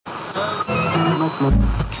کارامل.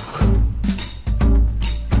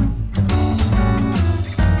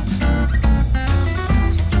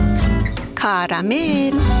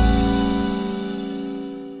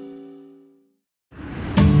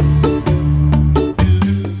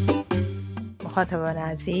 مخاطبان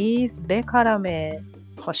عزیز، به کارامل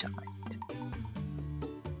خوش آمدید.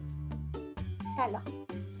 سلام.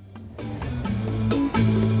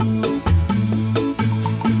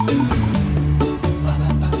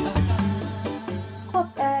 خب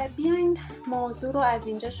بیاین موضوع رو از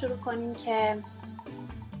اینجا شروع کنیم که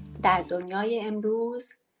در دنیای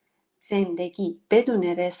امروز زندگی بدون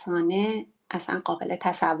رسانه اصلا قابل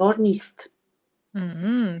تصور نیست.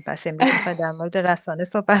 پس امروز میخواید در مورد رسانه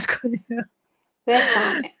صحبت کنیم.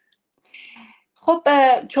 رسانه خب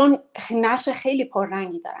چون نقش خیلی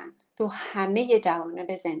پررنگی دارند تو همه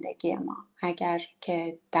جوانب زندگی ما. اگر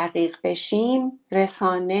که دقیق بشیم،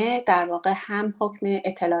 رسانه در واقع هم حکم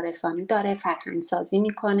اطلاع رسانی داره، فرهنگ سازی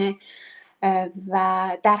میکنه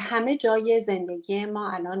و در همه جای زندگی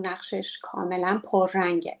ما الان نقشش کاملا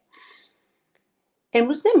پررنگه.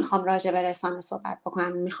 امروز نمیخوام راجع به رسانه صحبت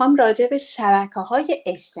بکنم، میخوام راجع به شبکه‌های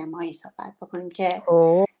اجتماعی صحبت بکنیم که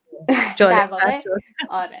در واقع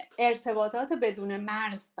ارتباطات بدون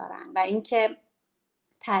مرز دارن و اینکه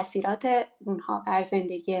تاثیرات اونها بر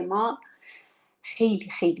زندگی ما خیلی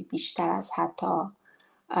خیلی بیشتر از حتی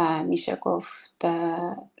میشه گفت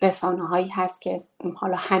رسانه هایی هست که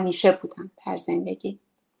حالا همیشه بودن در زندگی.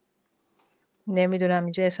 نمیدونم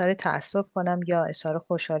اینجا اظهار تأسف کنم یا اظهار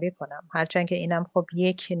خوشحالی کنم، هرچند که اینم خب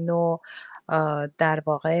یک نوع در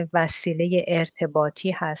واقع وسیله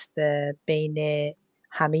ارتباطی هست بین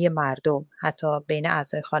همه مردم، حتی بین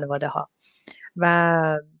اعضای خانواده ها،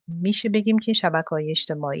 و میشه بگیم که شبکه‌های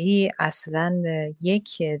اجتماعی اصلا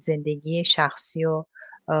یک زندگی شخصی و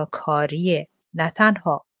کاری نه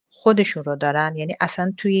تنها خودشون رو دارن، یعنی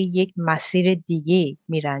اصلا توی یک مسیر دیگه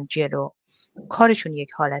میرن جلو، کارشون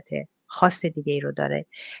یک حالت خاص دیگه رو داره.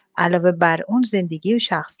 علاوه بر اون زندگی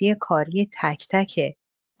شخصی کاری تک تک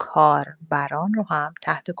کاربران رو هم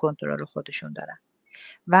تحت کنترل خودشون دارن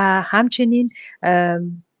و همچنین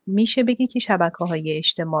میشه بگی که شبکه‌های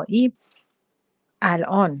اجتماعی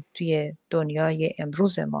الان توی دنیای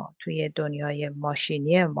امروز ما، توی دنیای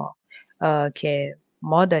ماشینی ما که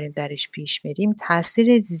ما داریم درش پیش میریم،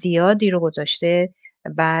 تاثیر زیادی رو گذاشته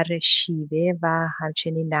بر شیوه و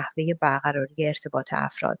همچنین نحوه برقراری ارتباط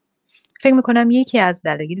افراد. فکر میکنم یکی از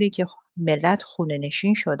دلایلی که ملت خونه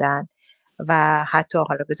نشین شدن و حتی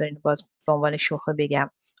حالا بذارین باز به عنوان شوخی بگم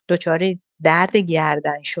دچار درد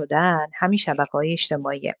گردن شدن همین شبکه‌های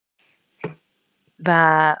اجتماعیه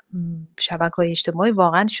و شبکه‌های اجتماعی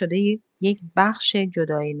واقعا شده یک بخش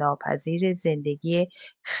جدایی ناپذیر زندگی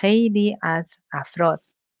خیلی از افراد.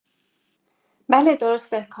 بله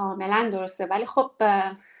درسته، کاملا درسته، ولی خب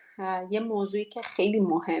یه موضوعی که خیلی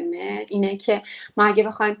مهمه اینه که ما اگه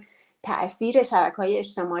بخوایم تأثیر شبکه‌های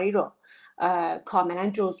اجتماعی رو کاملا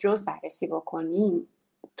جز بررسی بکنیم،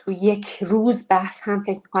 تو یک روز بحث هم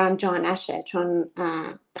فکر می‌کنم جا نشه، چون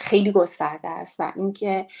خیلی گسترده است و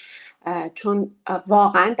اینکه چون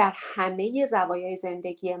واقعا در همه زوایای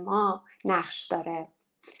زندگی ما نقش داره.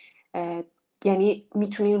 یعنی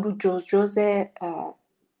میتونیم رو جز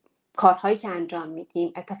کارهایی که انجام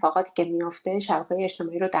میدیم، اتفاقاتی که میافته، شبکه‌های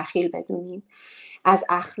اجتماعی رو دخیل بدونیم، از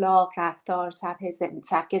اخلاق، رفتار،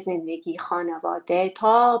 سبک زندگی، خانواده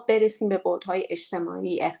تا برسیم به بعدهای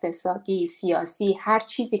اجتماعی، اقتصادی، سیاسی، هر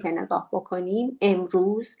چیزی که نگاه بکنیم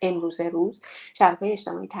امروز روز شبکه‌های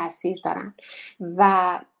اجتماعی تاثیر دارن.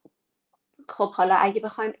 و خب حالا اگه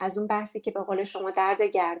بخوایم از اون بحثی که به قول شما درد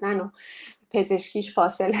گردن و پزشکیش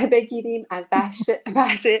فاصله بگیریم، از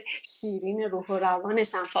بحث شیرین روح و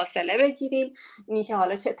روانش هم فاصله بگیریم، اینی که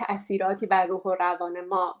حالا چه تأثیراتی بر روح و روان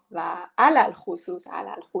ما و علل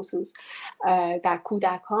خصوص در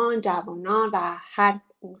کودکان، جوانان و هر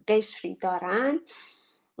قشری دارن،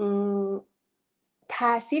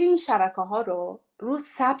 تأثیر این شبکه‌ها رو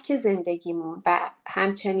سبک زندگیمون و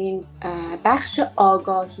همچنین بخش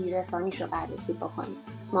آگاهی رسانیش رو بررسی بکنیم.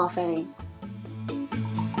 موافقین؟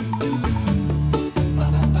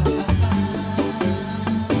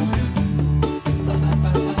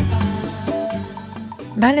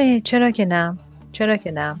 بله، چرا که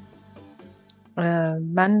نه.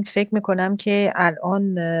 من فکر میکنم که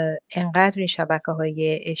الان انقدر این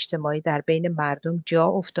شبکه‌های اجتماعی در بین مردم جا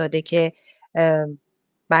افتاده که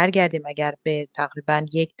برگردیم اگر به تقریبا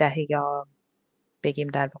 1 دهه یا بگیم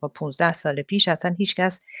در واقع 15 سال پیش، اصلا هیچ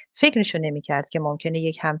کس فکرشو نمی‌کرد که ممکنه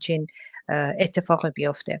یک همچین اتفاق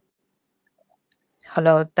بیفته.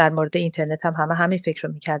 حالا در مورد اینترنت هم همین فکر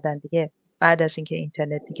رو می‌کردن دیگه. بعد از اینکه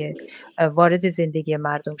اینترنت دیگه وارد زندگی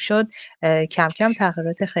مردم شد، کم کم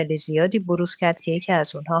تغییرات خیلی زیادی بروز کرد که یکی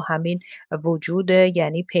از اونها همین وجود،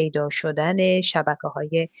 یعنی پیدا شدن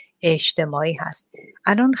شبکه‌های اجتماعی هست.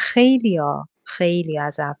 الان خیلی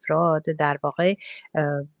از افراد در واقع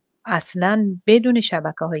اصلا بدون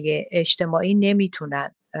شبکه‌های اجتماعی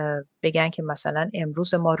نمیتونن بگن که مثلا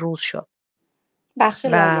امروز ما روز شد. بخش و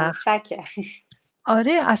لاینفکه.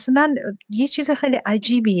 آره، اصلا یه چیز خیلی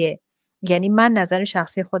عجیبیه. یعنی من نظر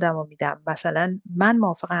شخصی خودم رو میدم، مثلا من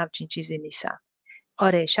موافق همچین چیزی نیستم.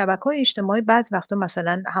 آره، شبکه‌های اجتماعی بعضی وقتا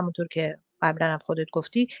مثلا همونطور که قبلا هم خودت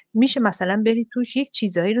گفتی، میشه مثلا بری توش یک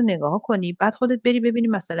چیزایی رو نگاه کنی، بعد خودت بری ببینی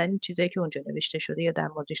مثلا این چیزایی که اونجا نوشته شده یا در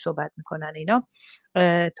موردش صحبت میکنن اینا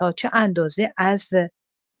تا چه اندازه از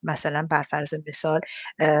مثلا بر فرض مثال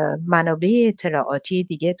منابع اطلاعاتی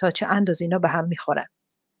دیگه تا چه اندازه اینا به هم میخورن.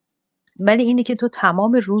 ولی اینه که تو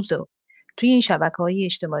تمام روزو توی این شبکه‌های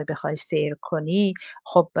اجتماعی بخوای سیر کنی،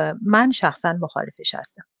 خب من شخصا مخالفش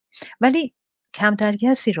هستم. ولی کمتر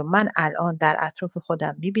کسی رو من الان در اطراف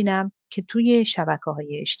خودم میبینم که توی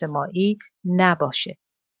شبکه‌های اجتماعی نباشه.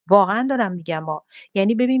 واقعا دارم میگم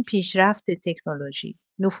یعنی ببین پیشرفت تکنولوژی،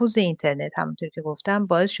 نفوذ اینترنت همونطور که گفتم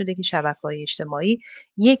باعث شده که شبکه‌های اجتماعی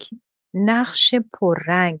یک نقش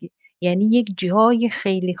پررنگ، یعنی یک جای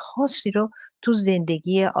خیلی خاصی رو تو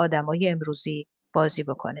زندگی آدمای امروزی بازی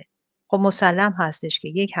بکنه. خب مسلم هستش که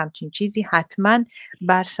یک همچین چیزی حتما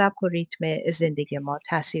بر سبک و ریتم زندگی ما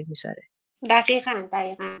تاثیر میذاره. دقیقاً.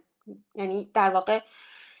 یعنی در واقع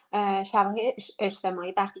شبکه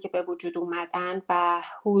اجتماعی وقتی که به وجود اومدن و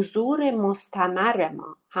حضور مستمر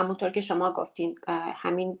ما، همونطور که شما گفتین،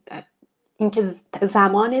 همین اینکه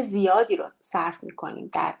زمان زیادی رو صرف میکنیم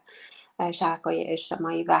در شبکه‌های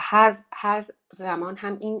اجتماعی و هر زمان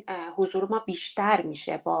هم این حضور ما بیشتر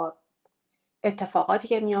میشه با اتفاقاتی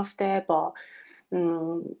که میفته، با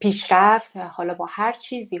پیشرفت، حالا با هر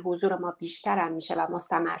چیزی حضور ما بیشتر هم میشه و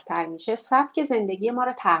مستمرتر میشه. سبک زندگی ما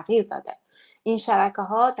رو تغییر داده. این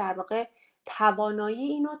شبکه‌ها در واقع توانایی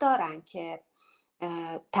اینو دارن که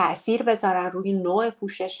تأثیر بذارن روی نوع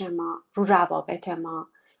پوشش ما، رو روابط ما،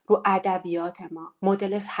 رو ادبیات ما،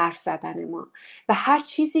 مدل حرف زدن ما و هر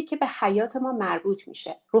چیزی که به حیات ما مربوط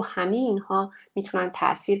میشه. رو همه اینها میتونن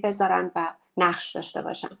تأثیر بذارن و نقش داشته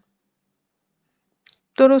باشن.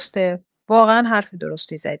 درسته، واقعا حرف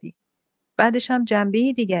درستی زدی. بعدش هم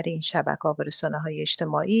جنبه دیگر این شبکه‌ها و رسانه‌های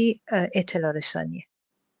اجتماعی اطلاع رسانیه.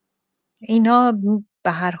 اینا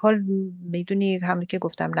به هر حال میدونی همون که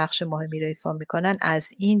گفتم نقش مهمی رو ایفا میکنن. از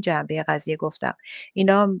این جنبه قضیه گفتم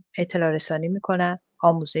اینا اطلاع رسانی میکنن،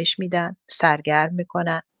 آموزش میدن، سرگرم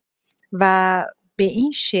میکنن و به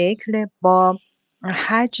این شکل با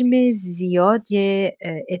حجم زیاد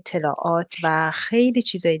اطلاعات و خیلی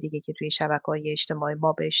چیزای دیگه که توی شبکه‌های اجتماعی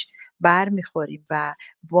ما بهش برمیخوریم و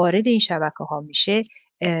وارد این شبکه‌ها میشه،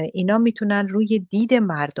 اینا میتونن روی دید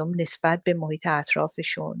مردم نسبت به محیط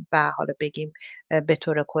اطرافشون و حالا بگیم به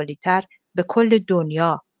طور کلی‌تر به کل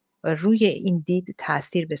دنیا روی این دید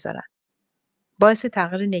تاثیر بذارن. باعث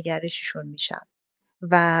تغییر نگرششون میشن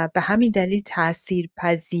و به همین دلیل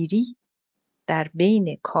تاثیرپذیری در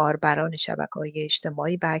بین کاربران شبکه‌های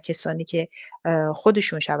اجتماعی و کسانی که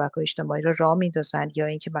خودشون شبکه‌های اجتماعی رو راه میندازن یا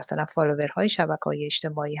اینکه مثلا فالوورهای شبکه‌های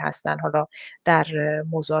اجتماعی هستن، حالا در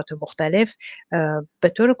موضوعات مختلف، به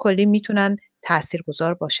طور کلی میتونن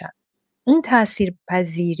تاثیرگذار باشن. این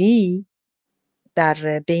تاثیرپذیری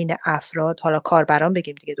در بین افراد، حالا کاربران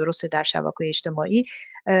بگیم دیگه، درسته، در شبکه‌های اجتماعی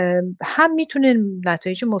هم میتونه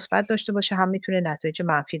نتایج مثبت داشته باشه، هم میتونه نتایج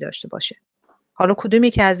منفی داشته باشه. حالا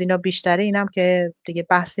کدومی که از اینا بیشتره اینم که دیگه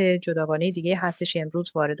بحث جداگانه دیگه هستش،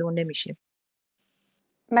 امروز وارد اون نمیشیم.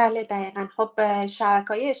 بله دقیقا. خب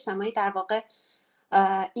شبکه‌های اجتماعی در واقع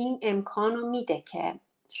این امکان رو میده که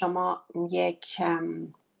شما یک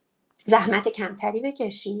زحمت کمتری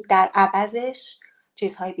بکشی، در عوضش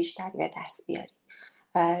چیزهای بیشتری به دست بیاری.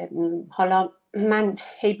 حالا من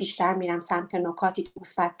هی بیشتر میرم سمت نکاتی که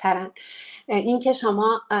مثبت‌ترن. این که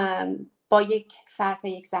شما با صرف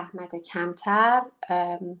یک زحمت کمتر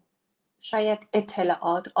شاید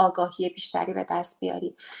اطلاعات، آگاهی بیشتری به دست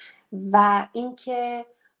بیاری و اینکه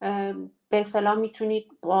به اصطلاح میتونید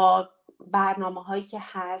با برنامه‌هایی که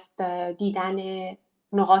هست دیدن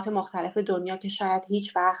نقاط مختلف دنیا که شاید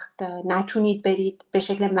هیچ وقت نتونید برید به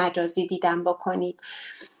شکل مجازی دیدن بکنید،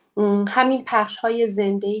 همین پخش های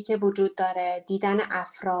زنده‌ای که وجود داره، دیدن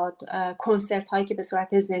افراد، کنسرت هایی که به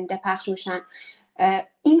صورت زنده پخش میشن،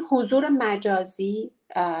 این حضور مجازی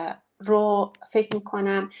رو فکر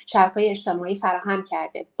میکنم شبکه‌های اجتماعی فراهم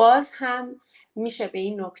کرده. باز هم میشه به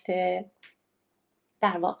این نکته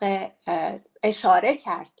در واقع اشاره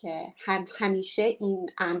کرد که همیشه این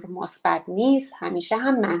امر مثبت نیست، همیشه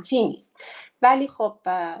هم منفی نیست. ولی خب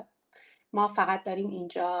ما فقط داریم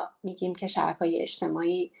اینجا میگیم که شبکه‌های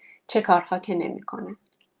اجتماعی چه کارها که نمی‌کنه.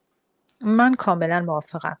 من کاملا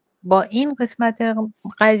موافقم با این قسمت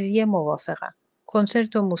قضیه، موافقم.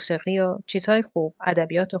 کنسرت و موسیقی و چیزهای خوب،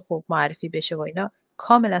 ادبیات خوب معرفی بشه و اینا،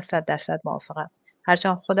 کاملا 100% موافقم.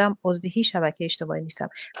 هرچند خودم عضو هیچ شبکه اجتماعی نیستم،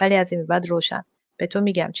 ولی از این به بعد روشن به تو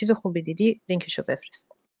میگم چیز خوبی دیدی لینکشو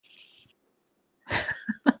بفرست.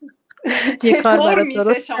 یه کار چطور برات میشه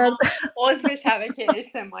درست شما کرد. عضو شبکه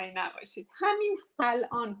اجتماعی نباشید؟ همین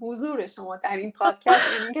الان حضور شما در این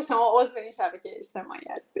پادکست یعنی اینکه شما عضو این شبکه اجتماعی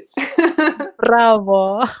هستید.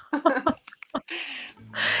 براو.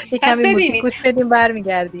 یه پس کمی موزیک ببینید. گوش بدیم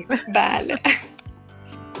برمیگردیم. بله.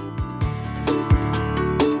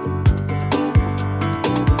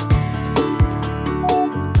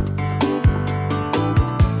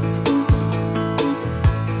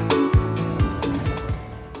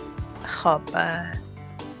 خب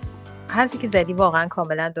حرفی که زدی واقعا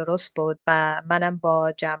کاملا درست بود و منم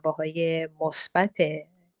با جنبه‌های مثبت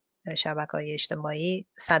شبکه‌های اجتماعی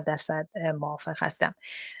 100% موافق هستم.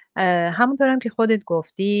 همونطورم که خودت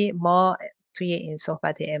گفتی، ما توی این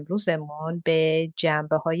صحبت امروزمون به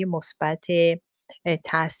جنبه‌های مثبت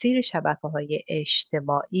تاثیر شبکه‌های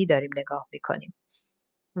اجتماعی داریم نگاه می‌کنیم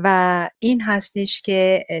و این هستش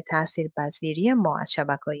که تاثیرپذیری ما از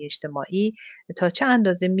شبکه‌های اجتماعی تا چه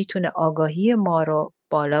اندازه میتونه آگاهی ما رو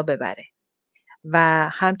بالا ببره و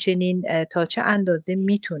همچنین تا چه اندازه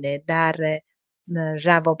میتونه در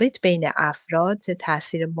روابط بین افراد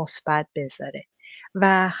تاثیر مثبت بذاره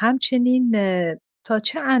و همچنین تا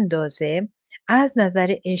چه اندازه از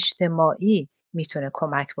نظر اجتماعی میتونه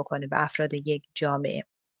کمک بکنه به افراد یک جامعه.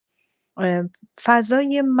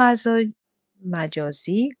 فضای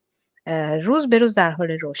مجازی روز به روز در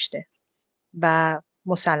حال رشده و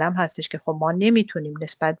مسلم هستش که خب ما نمیتونیم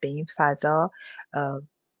نسبت به این فضا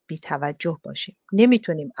بی توجه باشیم.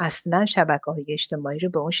 نمیتونیم اصلا شبکه‌های اجتماعی رو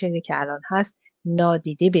به اون شکلی که الان هست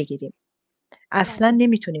نادیده بگیریم. اصلا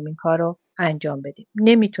نمیتونیم این کار رو انجام بدیم.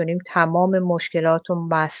 نمیتونیم تمام مشکلات و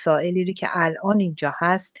مسائلی رو که الان اینجا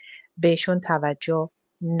هست بهشون توجه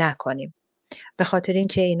نکنیم. به خاطر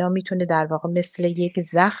اینکه اینا میتونه در واقع مثل یک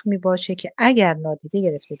زخمی باشه که اگر نادیده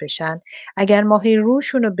گرفته بشن، اگر ما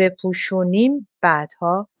روشون رو بپوشونیم،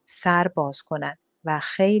 بعدها سر باز کنن و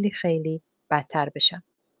خیلی خیلی بدتر بشن.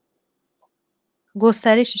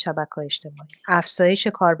 گسترش شبکه‌های اجتماعی، افزایش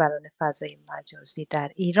کاربران فضای مجازی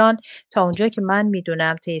در ایران تا اونجایی که من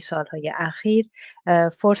میدونم طی سالهای اخیر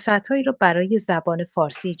فرصت‌هایی رو برای زبان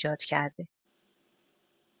فارسی ایجاد کرده.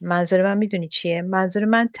 منظور من میدونی چیه؟ منظور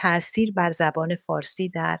من تأثیر بر زبان فارسی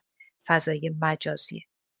در فضای مجازیه.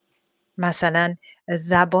 مثلا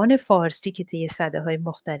زبان فارسی که طی سده‌های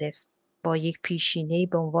مختلف با یک پیشینه‌ای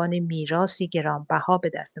به عنوان میراثی گرانبها به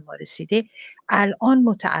دست ما رسیده، الان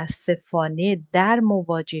متاسفانه در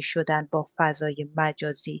مواجه شدن با فضای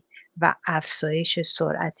مجازی و افزایش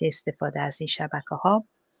سرعت استفاده از این شبکه‌ها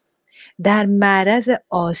در معرض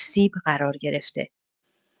آسیب قرار گرفته.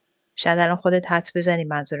 شاید الان خودت حدس بزنی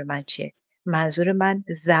منظور من چیه؟ منظور من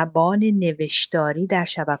زبان نوشتاری در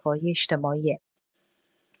شبکه‌های اجتماعیه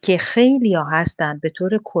که خیلی‌ها هستن به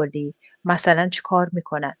طور کلی مثلا چی کار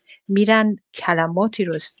میکنن؟ میرن کلماتی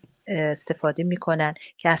رو استفاده میکنن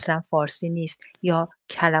که اصلا فارسی نیست یا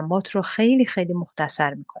کلمات رو خیلی خیلی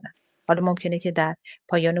مختصر میکنن. حالا ممکنه که در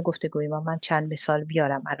پایان گفتگوی ما من چند مثال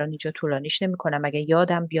بیارم، الان اینجا طولانیش نمیکنم، اگه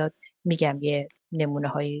یادم بیاد میگم یه نمونه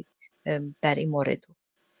هایی در این مورد.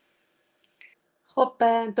 خب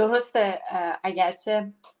درسته،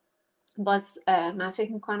 اگرچه باز من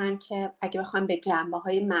فکر میکنم که اگه بخوایم به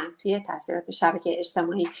جنبه‌های منفی تاثیرات شبکه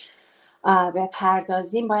اجتماعی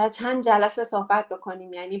بپردازیم باید چند جلسه صحبت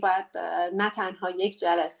بکنیم. یعنی باید نه تنها یک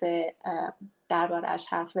جلسه درباره‌اش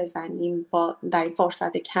حرف بزنیم، در این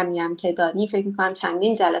فرصت کمی هم که داریم فکر میکنم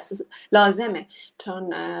چندین جلسه لازمه،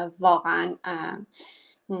 چون واقعا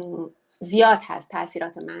زیاد هست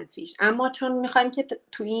تاثیرات منفیش. اما چون میخوایم که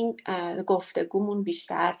تو این گفتگومون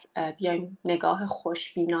بیشتر بیایم نگاه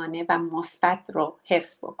خوشبینانه و مثبت رو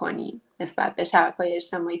حفظ بکنیم نسبت به شبکه‌های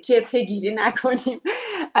اجتماعی، جبهه‌گیری نکنیم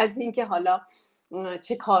از اینکه حالا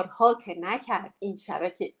چه کارها که نکرد این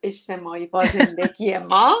شبکه اجتماعی با زندگی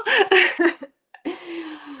ما،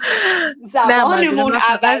 زبانمون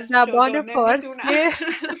عوض شد و زبان نمیدونم فارسی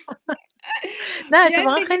نه بیایم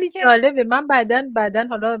اتفاقا بگیم خیلی که جالبه. من بعدن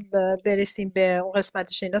حالا برسیم به اون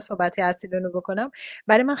قسمتش اینا صحبت اصلیل رو بکنم.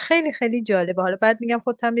 برای من خیلی خیلی جالبه. حالا بعد میگم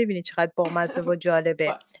خودت هم میبینی چقدر بامزه و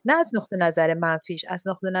جالبه. نه از نقطه نظر منفیش، از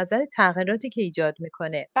نقطه نظر تغییراتی که ایجاد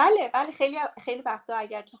میکنه. بله خیلی خیلی وقتا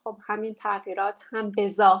اگرچه خب همین تغییرات هم به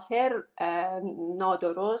ظاهر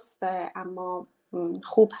نادرست اما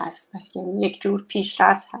خوب هست، یعنی یک جور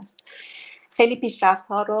پیشرفت هست. خیلی پیشرفت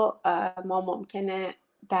ها رو ما ممکنه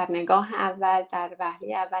در نگاه اول، در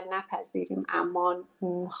وهله اول نپذیریم، اما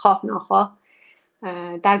خواه ناخواه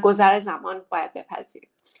در گذر زمان باید بپذیریم.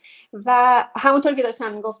 و همونطور که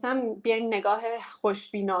داشتم میگفتم بیایم نگاه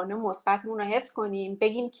خوشبینانه مثبتمون رو حفظ کنیم،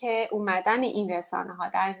 بگیم که اومدن این رسانه ها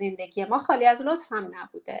در زندگی ما خالی از لطف هم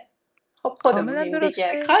نبوده. خب کاملا خودمونیم دیگه،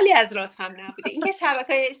 درسته. خالی از لطف هم نبوده. اینکه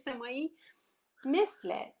شبکه‌های اجتماعی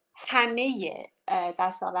مثل همه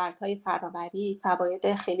دستاوردهای فناوری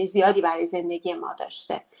فواید خیلی زیادی برای زندگی ما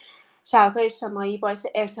داشته. شبکه‌های اجتماعی باعث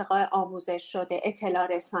ارتقاء آموزش شده، اطلاع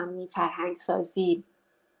رسانی، فرهنگ سازی،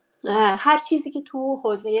 هر چیزی که تو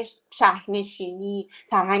حوزه شهرنشینی،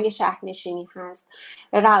 فرهنگ شهرنشینی هست،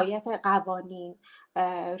 رعایت قوانین،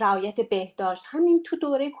 رعایت بهداشت. همین تو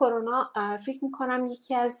دوره کرونا فکر میکنم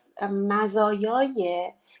یکی از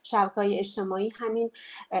مزایای شبکه‌های اجتماعی همین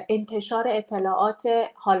انتشار اطلاعات،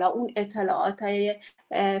 حالا اون اطلاعات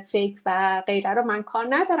فیک و غیره رو من کار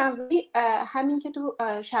ندارم، ولی همین که تو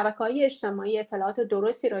شبکه‌های اجتماعی اطلاعات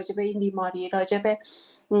درستی راجع به این بیماری، راجع به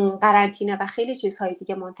قرنطینه و خیلی چیزهای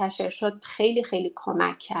دیگه منتشر شد، خیلی خیلی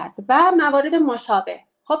کمک کرد. و موارد مشابه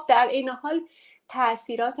خب در این حال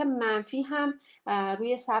تاثیرات منفی هم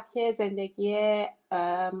روی سبک زندگی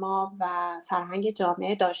ما و فرهنگ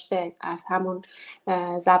جامعه داشته، از همون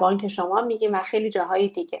زبان که شما میگیم و خیلی جاهای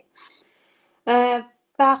دیگه.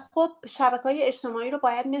 و خب شبکه‌های اجتماعی رو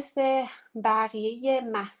باید مثل بقیه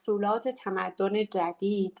محصولات تمدن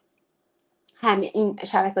جدید، همه این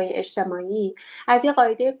شبکه‌های اجتماعی از یه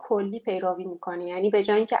قاعده کلی پیروی میکنه. یعنی به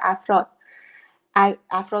جای اینکه افراد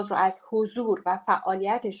رو از حضور و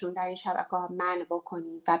فعالیتشون در این شبکه‌ها منع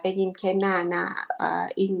بکنیم و بگیم که نه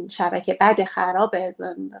این شبکه بد، خرابه،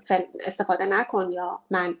 استفاده نکن، یا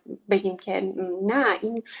من بگیم که نه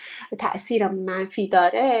این تأثیر منفی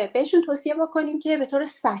داره، بهشون توصیه بکنیم که به طور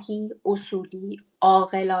صحیح، اصولی،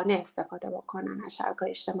 عاقلانه استفاده بکنن از شبکه‌های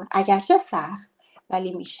اجتماعی. اگرچه سخت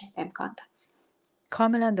ولی میشه، امکان داره.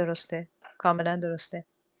 کاملا درسته. کاملا درسته.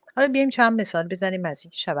 حالا بیایم چند مثال بزنیم از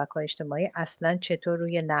این شبکه‌های اجتماعی اصلا چطور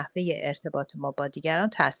روی نحوه ارتباط ما با دیگران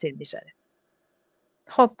تاثیر میذاره.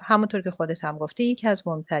 خب همونطور که خودت هم گفتی یکی از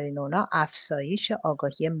مهمترین اونا افزایش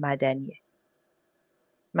آگاهی مدنیه.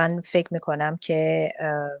 من فکر میکنم که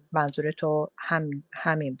منظور تو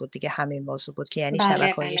همین بود دیگه، همین موضوع بود که یعنی بله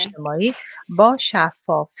شبکه‌های بله اجتماعی با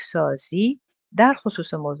شفاف سازی در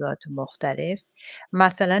خصوص موضوعات مختلف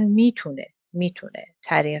مثلا میتونه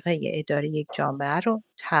طریقه اداره یک جامعه رو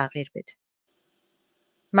تغییر بده.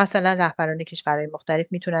 مثلا رهبران کشورهای مختلف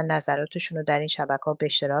میتونن نظراتشون رو در این شبکه‌ها به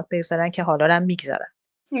اشتراک بگذارن که حالا هم میگذارن.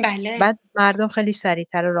 بله بعد مردم خیلی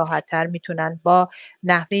سریعتر و راحتتر میتونن با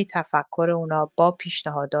نحوه تفکر اونا، با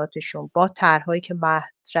پیشنهاداتشون، با طرحهایی که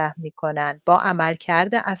مطرح میکنن، با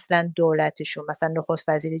عملکرد اصلا دولتشون، مثلا نخست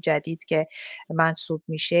وزیر جدید که منصوب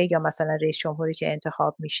میشه یا مثلا رئیس جمهوری که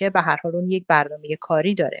انتخاب میشه، به هر حال اون یک برنامه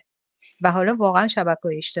کاری داره. و حالا واقعا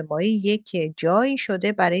شبکه‌های اجتماعی یک جایی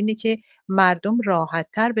شده برای اینه که مردم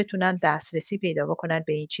راحتتر بتونن دسترسی پیدا بکنن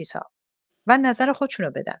به این چیزها و نظر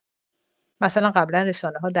خودشونو بدن. مثلا قبلا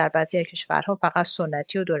رسانه‌ها در بعضی از کشورها فقط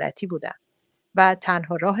سنتی و دولتی بودن و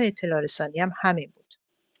تنها راه اطلاع رسانی هم همین بود.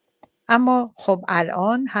 اما خب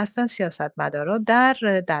الان هستن سیاستمدارا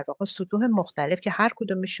در واقع سطوح مختلف که هر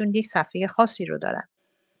کدومشون یک صفحه خاصی رو دارن.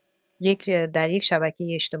 در یک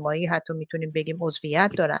شبکه اجتماعی حتی میتونیم بگیم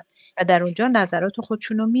عضویت دارن و در اونجا نظرات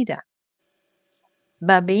خودشون رو میدن.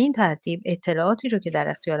 و به این ترتیب اطلاعاتی رو که در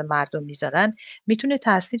اختیار مردم میذارن میتونه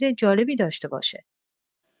تاثیر جالبی داشته باشه.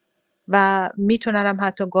 و میتونن هم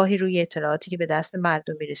حتی گاهی روی اطلاعاتی که به دست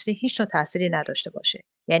مردم میرسه هیچ نوع تأثیری نداشته باشه.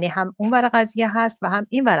 یعنی هم اون ور قضیه هست و هم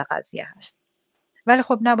این ور قضیه هست. ولی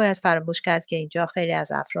خب نباید فراموش کرد که اینجا خیلی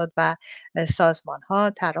از افراد و سازمان‌ها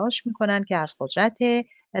تلاش میکنن که از قدرت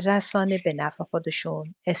رسانه به نفع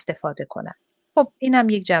خودشون استفاده کنن. خب این هم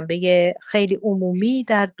یک جنبه خیلی عمومی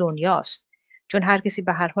در دنیاست. چون هر کسی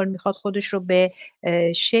به هر حال میخواد خودش رو به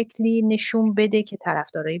شکلی نشون بده که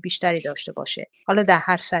طرفدارای بیشتری داشته باشه. حالا در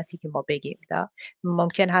هر سطحی که ما بگیم.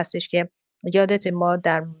 ممکن هستش که یادت ما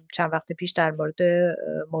در چند وقت پیش در مورد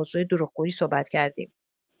موضوع دروغگویی صحبت کردیم.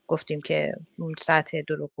 گفتیم که سطح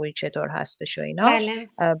دروغگویی چطور هستش و اینا. بله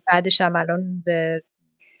بعدش هم الان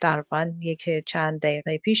در چند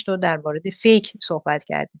دقیقه پیش تو در مورد فیک صحبت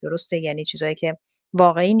کردی، درسته؟ یعنی چیزایی که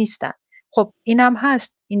واقعی نیستن. خب اینم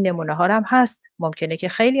هست، این نمونه ها هم هست. ممکنه که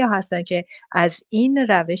خیلی ها هستن که از این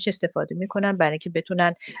روش استفاده میکنن برای اینکه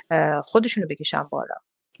بتونن خودشونو بکشن بالا.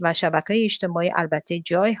 و شبکه اجتماعی البته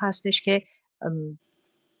جایی هستش که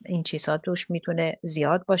این چیزها توش میتونه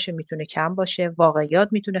زیاد باشه، میتونه کم باشه، واقعیات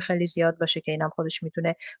میتونه خیلی زیاد باشه که اینم خودش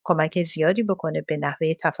میتونه کمک زیادی بکنه به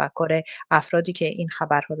نحوه تفکر افرادی که این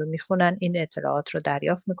خبرها رو میخونن، این اطلاعات رو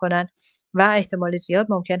دریافت میکنن و احتمال زیاد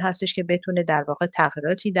ممکن هستش که بتونه در واقع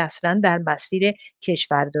تغییراتی اصلا در مسیر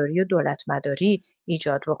کشورداری و دولتمداری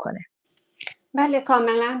ایجاد بکنه. بله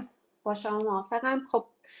کاملا با شما موافقم. خب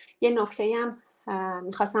یه نکته هم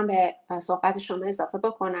میخواستم به صحبت شما اضافه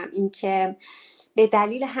بکنم، این که به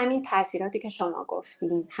دلیل همین تاثیراتی که شما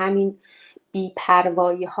گفتین، همین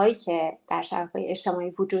بی‌پروایی هایی که در شبکه‌های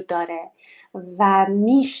اجتماعی وجود داره و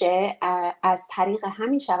میشه از طریق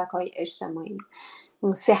همین شبکه‌های اجتماعی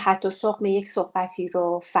صحت و سقم یک صحبتی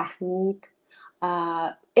رو فهمید،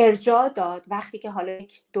 ارجاع داد وقتی که حالا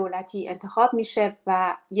یک دولتی انتخاب میشه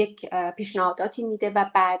و یک پیشنهاداتی میده و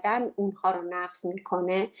بعداً اونها رو نقض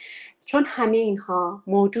میکنه، چون همه اینها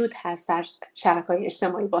موجود هست در شبکه‌های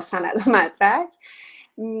اجتماعی با سند و مدرک.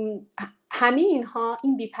 همه اینها،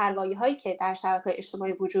 این بی‌پروایی هایی که در شبکه‌های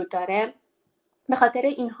اجتماعی وجود داره، به خاطر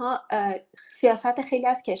اینها سیاست خیلی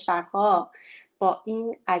از کشورها با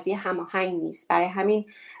این قضیه هماهنگ نیست. برای همین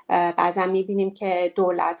بعضا میبینیم که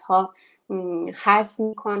دولت‌ها حذف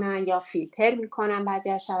میکنن یا فیلتر میکنن بعضی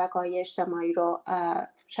از شبکه‌های اجتماعی رو،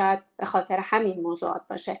 شاید به خاطر همین موضوعات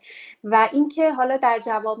باشه. و اینکه حالا در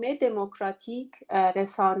جوامع دموکراتیک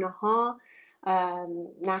رسانه‌ها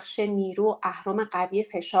نقش نیرو اهرم قوی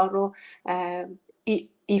فشار رو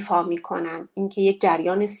ایفا میکنن، اینکه یک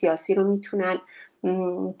جریان سیاسی رو میتونن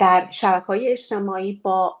در شبکه‌های اجتماعی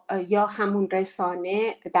با یا همون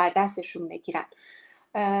رسانه در دستشون بگیرن،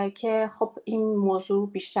 که خب این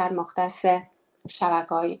موضوع بیشتر مختص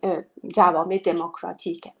شبکه‌های جوامع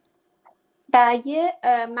دموکراتیکه. و یه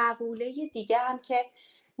مقوله دیگه هم که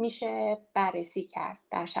میشه بررسی کرد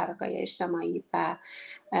در شبکه‌های اجتماعی و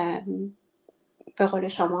به قول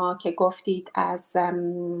شما که گفتید از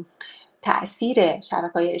تأثیر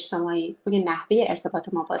شبکه‌های اجتماعی روی نحوه ارتباط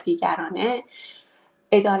ما با دیگرانه،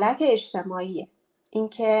 عدالت اجتماعی.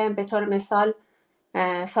 اینکه به طور مثال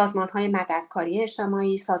سازمان‌های مددکاری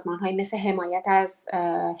اجتماعی، سازمان‌های مثل حمایت از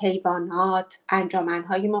حیوانات،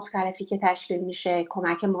 انجمن‌های مختلفی که تشکیل میشه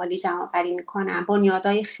کمک مالی جمع‌آوری میکنن،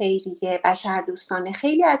 بنیادهای خیریه، بشردوستانه،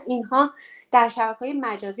 خیلی از اینها در شبکه‌های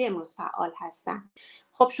مجازی امروز فعال هستن.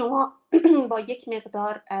 خب شما با یک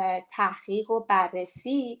مقدار تحقیق و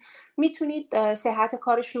بررسی میتونید صحت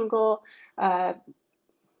کارشون رو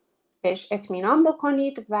بهش اطمینان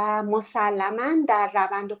بکنید و مسلما در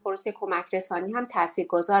روند و پروسه کمک رسانی هم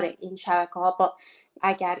تاثیرگذاره. این شبکه‌ها با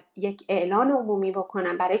اگر یک اعلان عمومی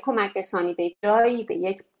بکنن برای کمک رسانی به جایی، به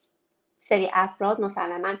یک سری افراد،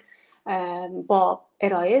 مسلما با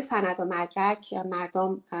ارائه سند و مدرک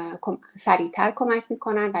مردم سریعتر کمک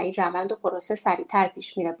میکنن و این روند و پروسه سریعتر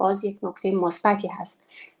پیش میره. باز یک نکته مثبتی هست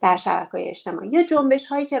در شبکه‌های اجتماعی. یا جنبش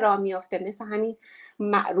هایی که راه میفته، مثل همین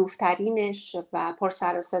معروف ترینش و پر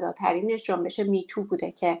سر و صدا ترینش جنبش میتو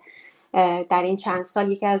بوده که در این چند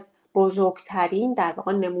سال یکی از بزرگترین در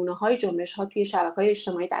واقع نمونه های جنبش ها توی شبکه‌های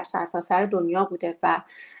اجتماعی در سرتاسر دنیا بوده و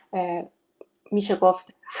میشه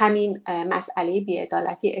گفت همین مسئله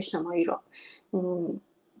بی‌عدالتی اجتماعی رو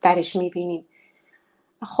درش میبینیم.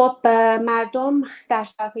 خب مردم در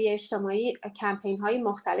شبکه‌های اجتماعی کمپین های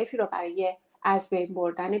مختلفی رو برای از بین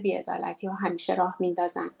بردن بی‌عدالتی ها همیشه راه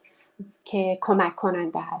میندازن که کمک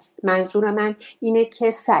کننده هست. منظور من اینه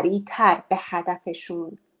که سریعتر به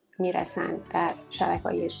هدفشون میرسن در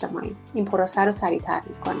شبکه‌های اجتماعی، این پروسه رو سریعتر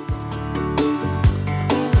میکنه.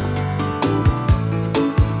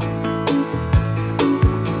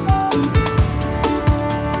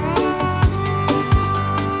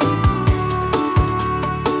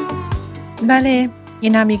 بله،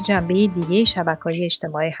 این هم یک جنبه دیگه شبکه‌های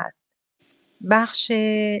اجتماعی هست. بخش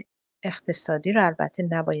اقتصادی رو البته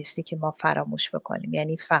نبایستی که ما فراموش بکنیم.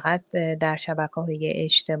 یعنی فقط در شبکه‌های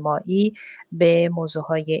اجتماعی به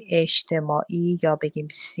موضوعهای اجتماعی یا بگیم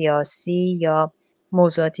سیاسی یا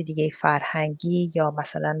موضوعات دیگه فرهنگی یا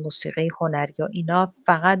مثلا موسیقی، هنر یا اینا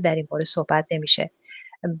فقط در این باره صحبت نمیشه.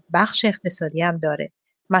 بخش اقتصادی هم داره.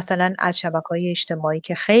 مثلا از شبکه‌های اجتماعی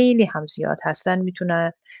که خیلی هم زیاد هستن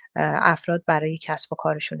میتونن افراد برای کسب و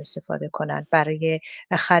کارشون استفاده کنن، برای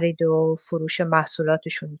خرید و فروش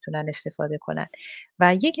محصولاتشون میتونن استفاده کنن.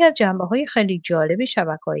 و یکی از جنبه‌های خیلی جالب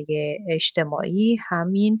شبکه‌های اجتماعی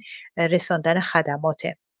همین رساندن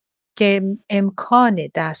خدماته که امکان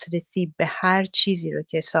دسترسی به هر چیزی رو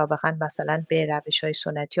که سابقا مثلا به روش‌های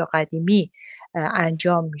سنتی یا قدیمی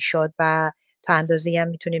انجام میشد و تا اندازه‌ای هم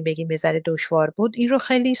میتونیم بگیم یه ذره دشوار بود، این رو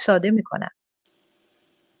خیلی ساده میکنن.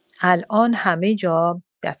 الان همه جا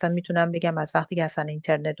اصلا میتونم بگم از وقتی که اصلا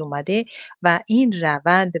اینترنت اومده و این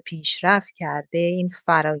روند پیشرفت کرده، این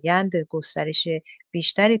فرایند گسترش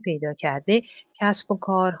بیشتری پیدا کرده، کسب و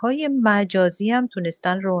کارهای مجازی هم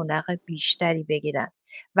تونستن رونق بیشتری بگیرن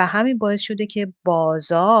و همین باعث شده که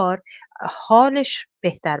بازار حالش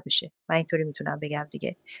بهتر بشه. من اینطوری میتونم بگم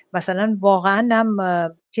دیگه. مثلا واقعا هم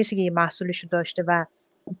کسی که یه محصولش رو داشته و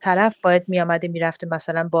طرف باید میآمده میرفته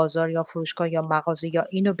مثلا بازار یا فروشگاه یا مغازه یا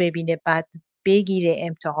اینو ببینه، بعد بگیره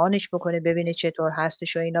امتحانش بکنه ببینه چطور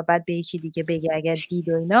هستش و اینا، بعد به یکی دیگه بگه اگر دید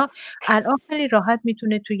و اینا. الان خیلی راحت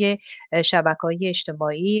میتونه توی شبکه‌های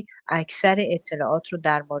اجتماعی اکثر اطلاعات رو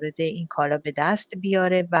در مورد این کالا به دست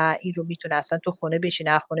بیاره و این رو میتونه اصلا تو خونه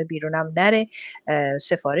بشینه، از خونه بیرونم نره،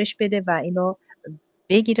 سفارش بده و اینو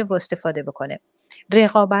بگیره و استفاده بکنه.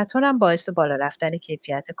 رقابت ها هم باعث بالا رفتن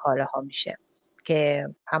کیفیت کالاها میشه که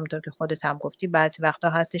همونطور که خودت هم گفتی بعضی وقتا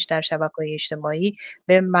هستش در شبکه‌های اجتماعی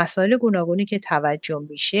به مسائل گوناگونی که توجه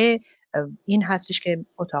میشه، این هستش که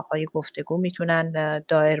اتاق‌های گفتگو میتونن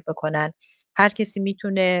دایر بکنن. هر کسی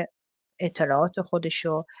میتونه اطلاعات خودش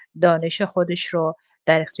رو، دانش خودش رو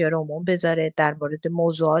در اختیار عموم بذاره، در مورد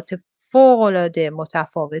موضوعات فوق‌العاده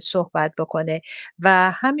متفاوت صحبت بکنه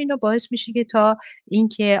و همین رو باعث میشه که تا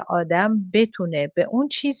اینکه آدم بتونه به اون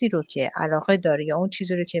چیزی رو که علاقه داره یا اون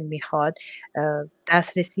چیزی رو که میخواد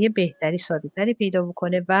دسترسی بهتری، ساده‌تری پیدا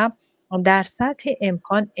بکنه و در سطح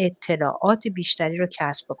امکان اطلاعات بیشتری رو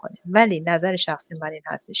کسب بکنه. ولی نظر شخصی من این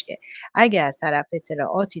هستش که اگر طرف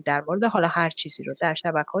اطلاعاتی در مورد حالا هر چیزی رو در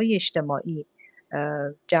شبکه‌های اجتماعی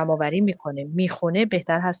جمع‌آوری میکنه، میخونه،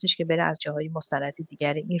 بهتر هستش که بره از جاهای مستند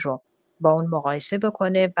دیگر این رو با اون مقایسه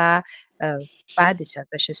بکنه و بعدش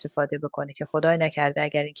ازش استفاده بکنه که خدای نکرده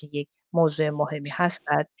اگر اینکه یک موضوع مهمی هست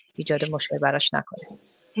بعد ایجاد مشکل براش نکنه.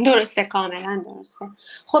 درسته، کاملا درسته.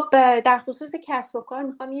 خب در خصوص کسب و کار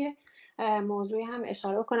میخوام یه موضوعی هم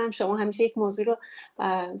اشاره کنم. شما همیشه یک موضوع رو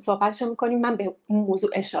صحبتشو میکنیم، من به اون موضوع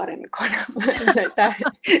اشاره میکنم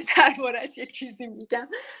درباره‌اش یک چیزی میگم.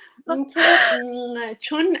 اینکه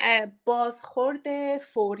چون بازخورد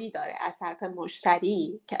فوری داره از طرف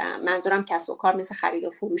مشتری، منظورم کسب و کار مثل خرید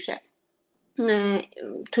و فروشه،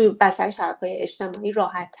 تو بستر شبکه‌های اجتماعی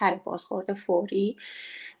راحت تر بازخورد فوری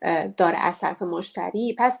داره از طرف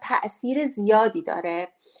مشتری، پس تأثیر زیادی داره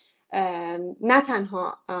نه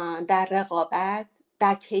تنها در رقابت،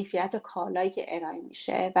 در کیفیت کالایی که ارائه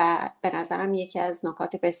میشه و به نظرم یکی از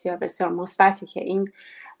نکات بسیار بسیار مثبتی که این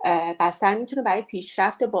بستر میتونه برای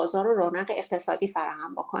پیشرفت بازار و رونق اقتصادی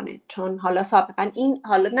فراهم بکنه. چون حالا سابقا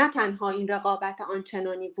حالا نه تنها این رقابت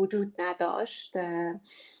آنچنانی وجود نداشت،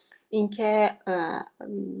 اینکه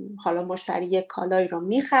حالا مشتری یک کالایی رو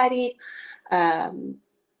میخرید،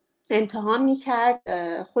 امتحان میکرد،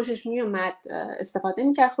 خوشش میومد استفاده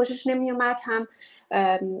میکرد، خوشش نمیومد هم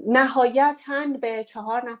نهایتاً به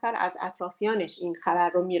 4 نفر از اطرافیانش این خبر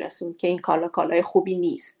رو میرسوند که این کالای خوبی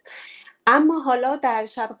نیست. اما حالا در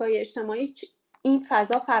شبکه‌های اجتماعی این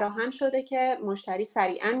فضا فراهم شده که مشتری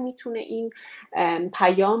سریعاً میتونه این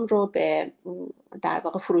پیام رو به در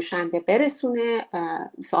واقع فروشنده برسونه،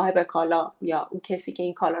 صاحب کالا یا اون کسی که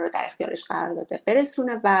این کالا رو در اختیارش قرار داده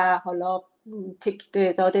برسونه و حالا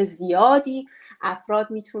تعداد زیادی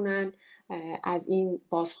افراد میتونن از این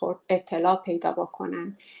بازخورد اطلاع پیدا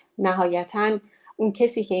بکنن. نهایتاً اون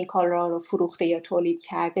کسی که این کالا رو فروخته یا تولید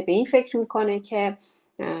کرده به این فکر میکنه که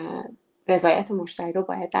رضایت مشتری رو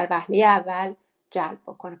باید در وهله اول جلب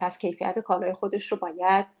بکنه، پس کیفیت کالای خودش رو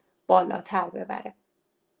باید بالاتر ببره.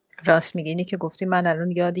 راست میگی. اینی که گفتی من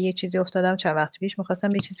الان یاد یه چیزی افتادم. چند وقت پیش میخواستم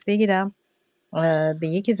یه چیزی بگیرم، به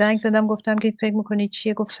یکی زنگ زدم گفتم که فکر میکنی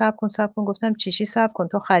چیه؟ گفت صبر کن. گفتم چی صبر کن؟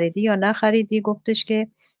 تو خریدی یا نخریدی؟ گفتش که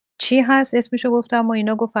چی هست اسمشو گفتم و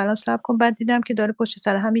اینا. گفت الان صبر کن. بعد دیدم که داره پشت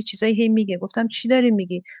سر هم یه چیزایی هی میگه. گفتم چی داری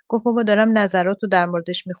میگی؟ گفت بابا دارم نظراتو در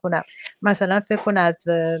موردش میخونم. مثلا فکر کن از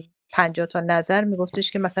 50 تا نظر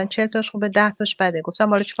میگفتش که مثلا 40 تاش خوبه 10 تاش بده. گفتم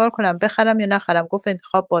حالا چیکار کنم، بخرم یا نخرم؟ گفت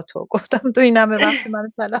انتخاب با تو. گفتم تو این همه وقت منو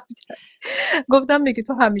تلف کردی. گفتم میگی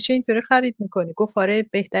تو همیشه اینطوری خرید میکنی؟ گفت آره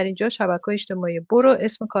بهترین جا شبکه‌های اجتماعی، برو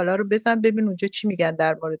اسم کالا رو بزن ببین اونجا چی میگن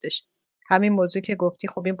در موردش. همین موضوع که گفتی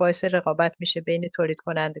خب این باعث رقابت میشه بین تولید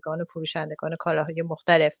کنندگان و فروشندگان کالاهای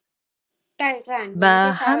مختلف دقیقاً، یعنی که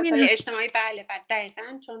و شبکه‌های همین. اجتماعی بله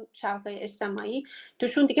دقیقاً، چون شبکه‌های اجتماعی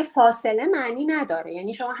توشون دیگه فاصله معنی نداره.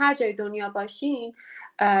 یعنی شما هر جای دنیا باشین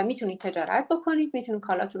میتونید تجارت بکنید، میتونید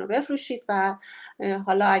کالاتون رو بفروشید و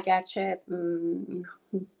حالا اگرچه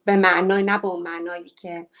به معنای نه به اون معنایی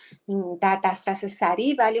که در دسترس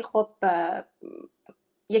سریع، ولی خب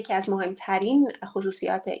یکی از مهمترین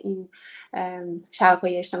خصوصیات این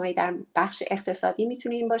شبکه‌های اجتماعی در بخش اقتصادی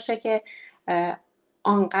میتونه این باشه که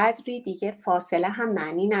آنقدری دیگه فاصله هم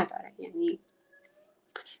معنی نداره. یعنی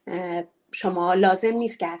شما لازم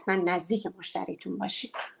نیست که حتما نزدیک مشتریتون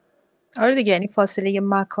باشید. آره دیگه، یعنی فاصله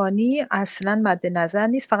مکانی اصلا مد نظر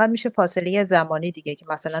نیست، فقط میشه فاصله زمانی دیگه، که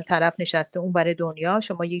مثلا طرف نشسته اون برای دنیا،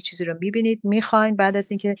 شما یک چیزی رو میبینید میخواین، بعد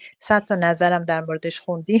از اینکه 100 تا نظرم در موردش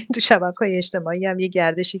خوندین تو شبکه‌های اجتماعی هم یه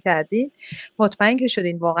گردشی کردین، مطمئن که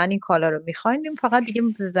شدین واقعا این کالا رو میخواین، فقط دیگه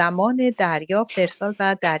زمان دریافت، ارسال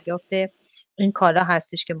و دریافت این کالا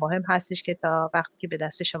هستش که مهم هستش که تا وقتی که به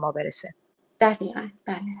دست شما برسه. دقیقاً.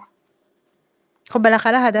 بله. خب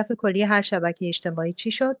بالاخره هدف کلی هر شبکه اجتماعی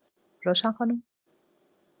چی شد روشن خانم؟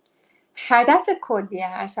 هدف کلی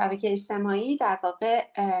هر شبکه اجتماعی در واقع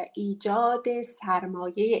ایجاد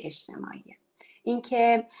سرمایه اجتماعی،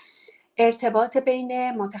 اینکه ارتباط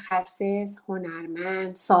بین متخصص،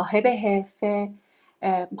 هنرمند، صاحب حرفه،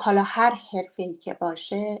 حالا هر حرفه‌ای که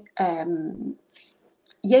باشه،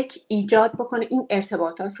 یک ایجاد بکنه، این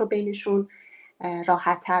ارتباطات رو بینشون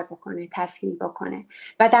راحت‌تر بکنه، تسهیل بکنه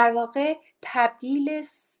و در واقع تبدیل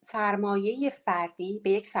سرمایه فردی به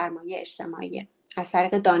یک سرمایه اجتماعی از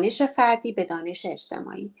طریق دانش فردی به دانش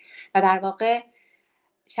اجتماعی. و در واقع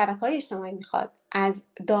شبکه‌های اجتماعی میخواد از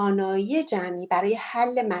دانایی جمعی برای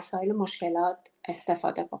حل مسائل مشکلات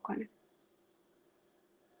استفاده بکنه.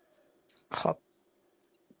 خب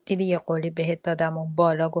دیدی یه قولی بهت دادم اون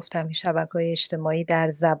بالا، گفتم که شبکه‌های اجتماعی در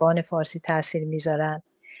زبان فارسی تاثیر میذارن.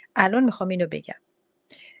 الان میخوام اینو بگم.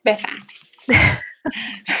 بفهم.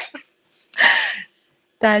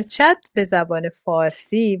 در چت به زبان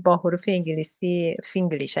فارسی با حروف انگلیسی،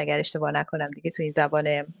 فینگلیش اگر اشتباه نکنم دیگه، تو این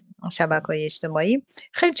زبان شبکه‌های اجتماعی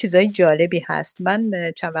خیلی چیزای جالبی هست.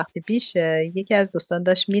 من چند وقت پیش یکی از دوستان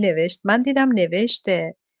داشت مینوشت، من دیدم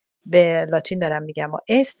نوشته به لاتین دارم میگم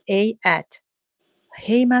S-A-T.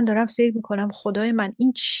 هی من دارم فکر میکنم خدای من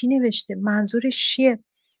این چی نوشته، منظورش چیه؟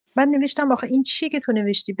 من نوشتم آخه این چیه که تو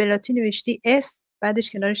نوشتی؟ به لاتین نوشتی S،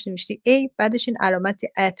 بعدش کنارش نوشتی A، بعدش این علامت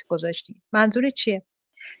ات گذاشتی، منظورت چیه؟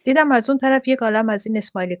 دیدم از اون طرف یک عالم از این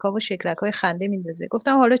اسمایلیکا و شکلک‌های خنده میندازه.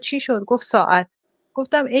 گفتم حالا چی شد؟ گفت ساعت.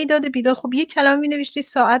 گفتم ای داد بیداد، خب یک کلمه مینوشتی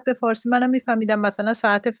ساعت به فارسی، منم میفهمیدم مثلا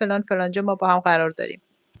ساعت فلان فلانجا ما با هم قرار داریم.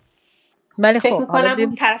 ولی فکر خب حالا میکنم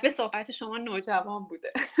اون طرف صحبت شما نوجوان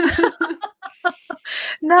بوده.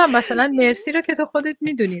 نه مثلا مرسی رو که تو خودت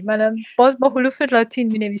میدونی، منم باز با حروف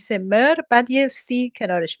لاتین مینویسه مر، بعد یه سی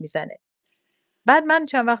کنارش میزنه. بعد من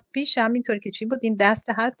چند وقت پیش همینطور که چی بود، این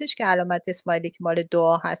دسته هستش که علامت اسمایلی که مال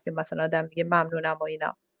دعا هست، مثلا آدم میگه ممنونم و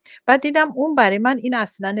اینا. بعد دیدم اون برای من این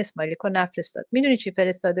اصلا اسمایلی رو نفرستاد. میدونی چی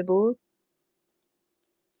فرستاده بود؟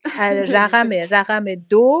 رقم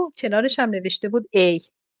 2 کنارش هم نوشته بود A.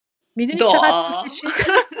 میدونی چقدر طول دعا. کشید؟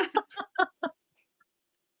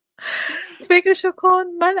 فکرشو کن،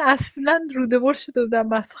 من اصلا روده بر شده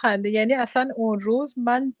بودم از خنده. یعنی اصلا اون روز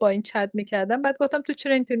من با این چت میکردم، بعد گفتم تو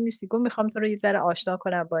چرا اینطور میسی؟ گفت میخوام تو رو یه ذره آشنا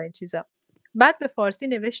کنم با این چیزا. بعد به فارسی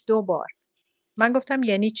نوشت 2 بار. من گفتم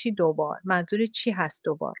یعنی چی 2 بار؟ منظور چی هست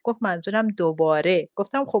 2 بار؟ گفت منظورم دوباره.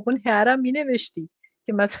 گفتم خب اون هرم مینوشتی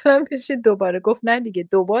که مثلا بشه دوباره. گفت نه دیگه،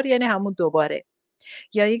 2 بار یعنی همون دوباره.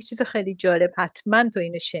 یا یک چیز خیلی جالب، حتما تو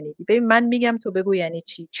اینو شنیدی. ببین من میگم تو بگو یعنی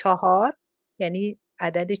چی. 4 یعنی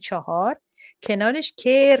عدد 4، کنارش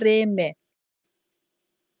کرمه.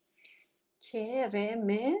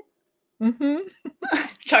 کرمه. اهم.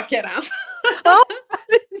 چاکرم.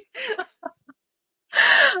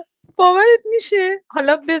 باورت میشه؟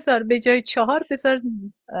 حالا بذار به جای 4 بذار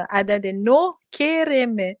عدد 9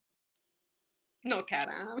 کرمه.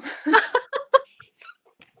 نوکرم.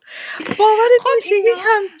 باورت خب میشه یک اینا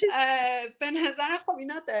همچین به نظرم خب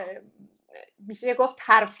اینا میشه گفت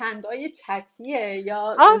ترفندای چتیه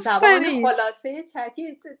یا زبان آفرین. خلاصه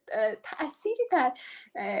چتی. تأثیری در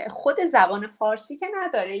خود زبان فارسی که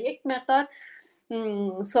نداره. یک مقدار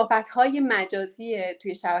صحبت‌های مجازی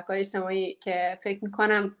توی شبکه‌های اجتماعی که فکر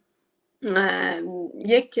می‌کنم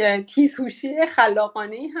یک تیزهوشی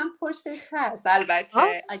خلاقانه‌ای هم پشتش هست. البته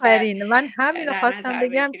اگر آفرین، من همین رو در خواستم نظر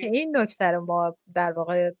بگم که بگیریم. این نکته رو ما در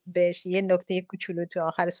واقع بهش یه نکته کوچولو تو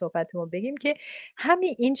آخر صحبتمون بگیم، که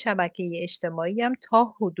همین این شبکه اجتماعی هم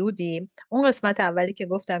تا حدودی، اون قسمت اولی که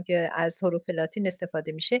گفتم که از حروف لاتین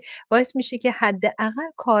استفاده میشه، باعث میشه که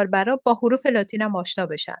حداقل کاربرا با حروف لاتین هم آشنا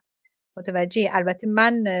بشن. متوجهی؟ البته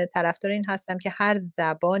من طرفدار این هستم که هر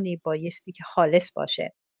زبانی بایستی که خالص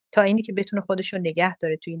باشه، تا اینی که بتونه خودش رو نگه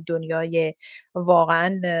داره تو این دنیای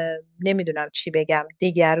واقعا نمیدونم چی بگم،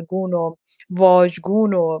 دگرگون و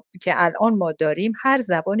واژگون و که الان ما داریم. هر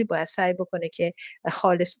زبانی باید سعی بکنه که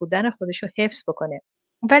خالص بودن خودش رو حفظ بکنه.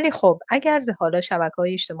 ولی خب اگر حالا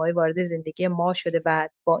شبکه‌های اجتماعی وارد زندگی ما شده و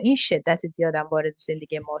با این شدت زیاد هم وارد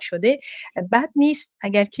زندگی ما شده، بد نیست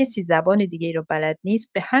اگر کسی زبان دیگه‌ای رو بلد نیست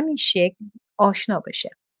به همین شکل آشنا بشه.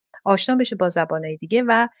 آشنا بشه با زبان‌های دیگه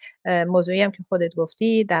و موضوعی هم که خودت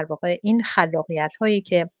گفتی در واقع این خلاقیت‌هایی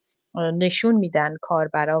که نشون میدن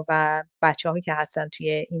کاربرا و بچه‌هایی که هستن توی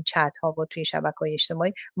این چت‌ها و توی شبکه‌های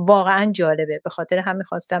اجتماعی واقعا جالبه. به خاطر همین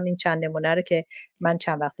خواستم این چند نمونه رو که من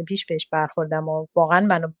چند وقت پیش بهش برخوردم و واقعا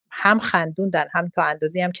منو هم خندوندن هم تا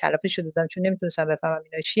اندازه‌ای هم کلافه شده بودم چون نمیتونستم بفهمم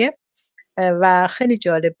اینا چیه و خیلی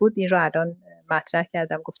جالب بود. این رو الان مطرح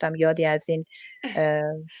کردم گفتم یادی از این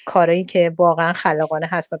کارایی که واقعا خلاقانه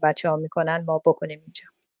هست و بچه‌ها میکنن ما بکنیم اینجا.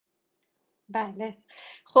 بله.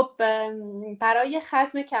 خب برای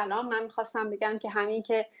ختم کلام من میخواستم بگم که همین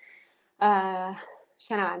که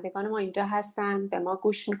شنوندگان ما اینجا هستن به ما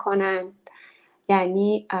گوش میکنن،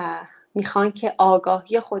 یعنی میخوان که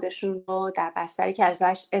آگاهی خودشون رو در بستری که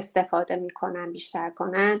ازش استفاده میکنن بیشتر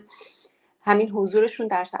کنن. همین حضورشون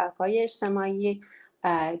در شبکه‌های اجتماعی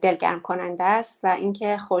دلگرم کننده است و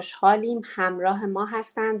اینکه خوشحالیم همراه ما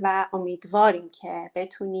هستند و امیدواریم که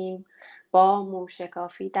بتونیم با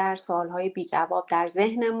موشکافی در سوالهای بی جواب در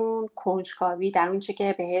ذهنمون، کنجکاوی در اونچه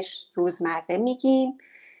که بهش روزمره میگیم،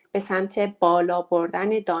 به سمت بالا بردن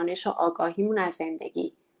دانش و آگاهیمون از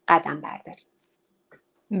زندگی قدم برداریم.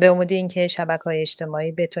 به امید اینکه شبکه‌های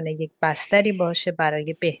اجتماعی بتونه یک بستری باشه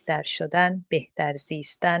برای بهتر شدن، بهتر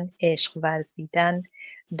زیستن، عشق ورزیدن،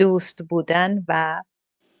 دوست بودن و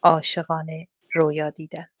عاشقانه رویا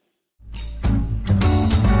دیدن.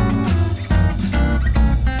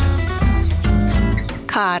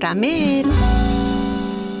 کارامل